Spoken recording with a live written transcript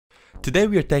Today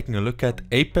we are taking a look at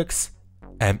Apex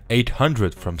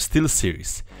M800 from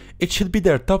Steelseries. It should be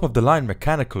their top of the line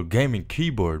mechanical gaming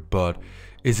keyboard, but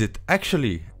is it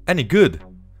actually any good?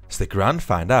 Stick around and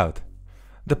find out.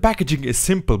 The packaging is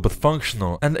simple but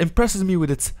functional and impresses me with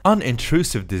its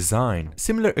unintrusive design.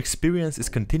 Similar experience is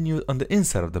continued on the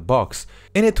inside of the box.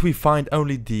 In it we find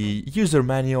only the user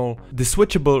manual, the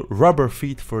switchable rubber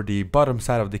feet for the bottom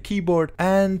side of the keyboard,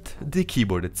 and the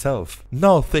keyboard itself.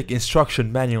 No thick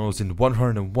instruction manuals in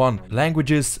 101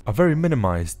 languages, a very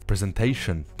minimized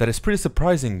presentation. That is pretty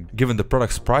surprising given the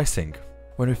product's pricing.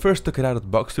 When we first took it out of the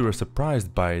box, we were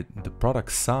surprised by the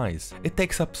product's size. It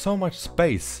takes up so much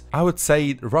space. I would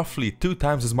say roughly 2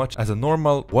 times as much as a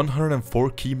normal 104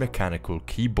 key mechanical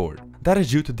keyboard. That is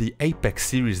due to the Apex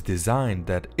series design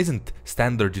that isn't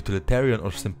standard utilitarian or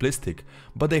simplistic,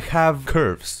 but they have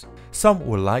curves. Some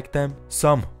will like them,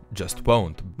 some just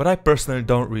won't, but I personally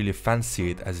don't really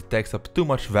fancy it as it takes up too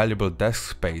much valuable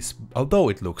desk space, although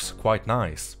it looks quite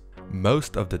nice.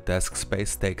 Most of the desk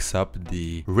space takes up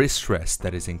the wrist rest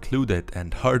that is included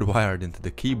and hardwired into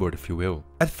the keyboard, if you will.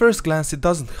 At first glance it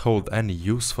doesn't hold any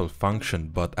useful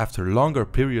function, but after longer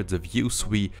periods of use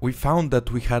we found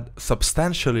that we had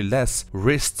substantially less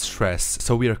wrist stress,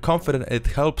 so we are confident it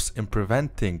helps in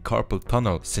preventing carpal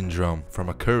tunnel syndrome from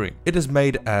occurring. It is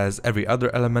made, as every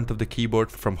other element of the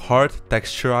keyboard, from hard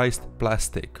texturized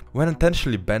plastic. When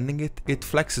intentionally bending it, it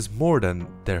flexes more than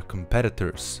their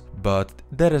competitors, but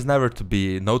that is never to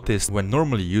be noticed when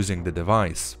normally using the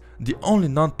device. The only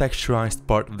non-texturized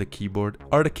part of the keyboard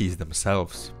are the keys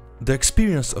themselves. The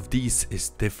experience of these is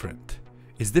different.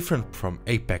 It's different from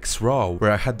Apex Raw,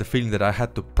 where I had the feeling that I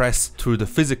had to press through the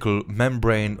physical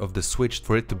membrane of the switch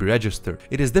for it to be registered.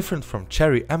 It is different from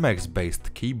Cherry MX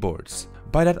based keyboards.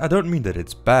 By that I don't mean that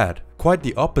it's bad, quite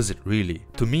the opposite really.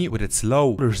 To me, with its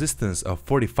low resistance of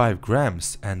 45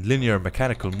 grams and linear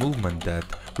mechanical movement that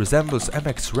resembles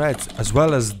MX Red's, as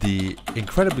well as the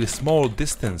incredibly small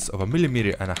distance of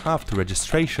 1.5 mm to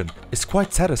registration, is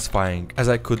quite satisfying, as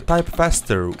I could type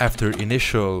faster after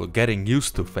initial getting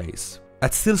used to phase.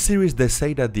 At Steelseries they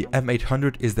say that the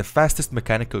M800 is the fastest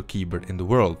mechanical keyboard in the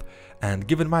world, and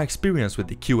given my experience with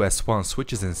the QS1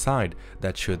 switches inside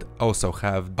that should also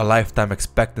have a lifetime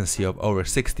expectancy of over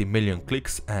 60 million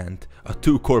clicks and a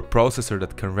 2-core processor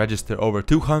that can register over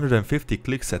 250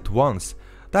 clicks at once,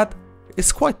 that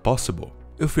is quite possible.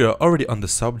 If we are already on the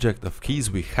subject of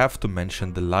keys, we have to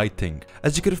mention the lighting.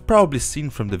 As you could have probably seen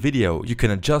from the video, you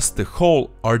can adjust the whole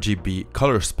RGB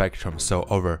color spectrum, so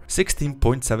over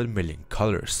 16.7 million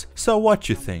colors. So what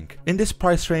you think? In this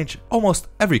price range, almost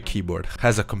every keyboard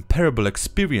has a comparable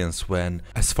experience when,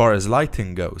 as far as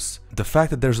lighting goes. The fact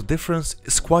that there's a difference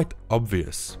is quite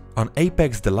obvious. On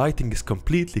Apex the lighting is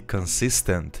completely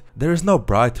consistent. There is no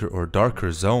brighter or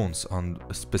darker zones on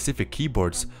specific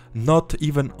keyboards, not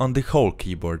even on the whole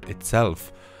keyboard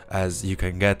itself, as you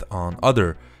can get on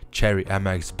other Cherry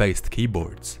MX based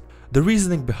keyboards. The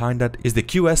reasoning behind that is the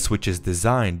QS switch's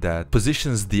design that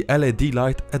positions the LED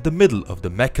light at the middle of the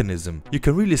mechanism. You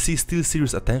can really see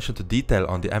Steelseries' attention to detail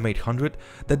on the M800,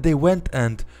 that they went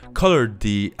and colored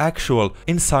the actual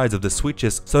insides of the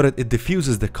switches so that it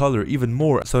diffuses the color even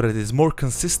more, so that it is more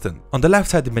consistent. On the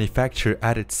left side the manufacturer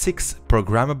added 6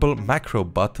 programmable macro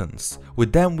buttons.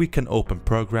 With them we can open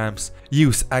programs,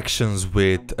 use actions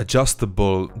with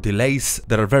adjustable delays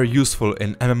that are very useful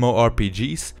in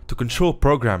MMORPGs, to control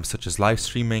programs such as live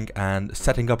streaming and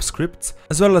setting up scripts,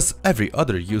 as well as every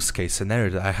other use case scenario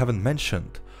that I haven't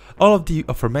mentioned. All of the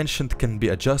aforementioned can be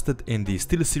adjusted in the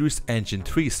Steelseries Engine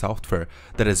 3 software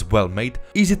that is well made,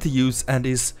 easy to use, and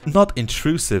is not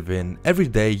intrusive in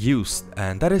everyday use,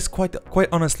 and that is quite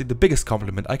honestly the biggest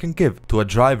compliment I can give to a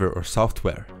driver or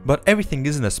software. But everything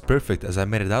isn't as perfect as I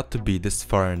made it out to be this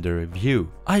far in the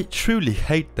review. I truly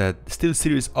hate that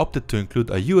SteelSeries opted to include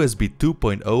a USB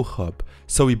 2.0 hub,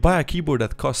 so we buy a keyboard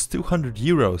that costs 200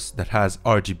 euros that has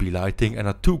RGB lighting and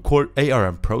a 2-core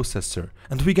ARM processor,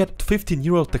 and we get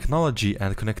 15-year-old technology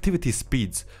and connectivity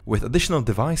speeds with additional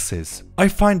devices. I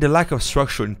find the lack of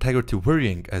structural integrity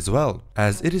worrying as well,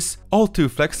 as it is all too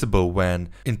flexible when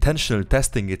intentionally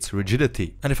testing its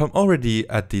rigidity. And if I'm already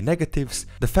at the negatives,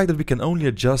 the fact that we can only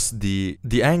adjust the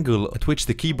angle at which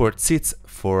the keyboard sits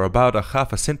for about a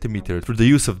half a centimeter through the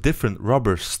use of different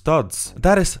rubber studs,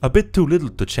 that is a bit too little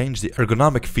to change the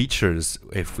ergonomic features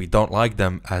if we don't like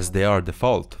them as they are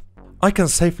default. I can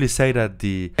safely say that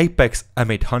the Apex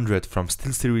M800 from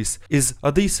Steelseries is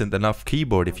a decent enough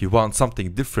keyboard if you want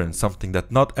something different, something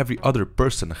that not every other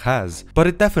person has, but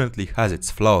it definitely has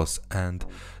its flaws, and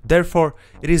therefore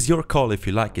it is your call if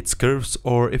you like its curves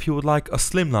or if you would like a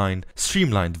slimline,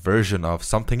 streamlined version of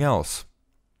something else.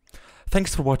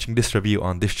 Thanks for watching this review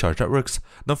on Discharge Networks.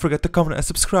 Don't forget to comment and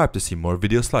subscribe to see more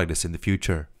videos like this in the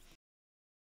future.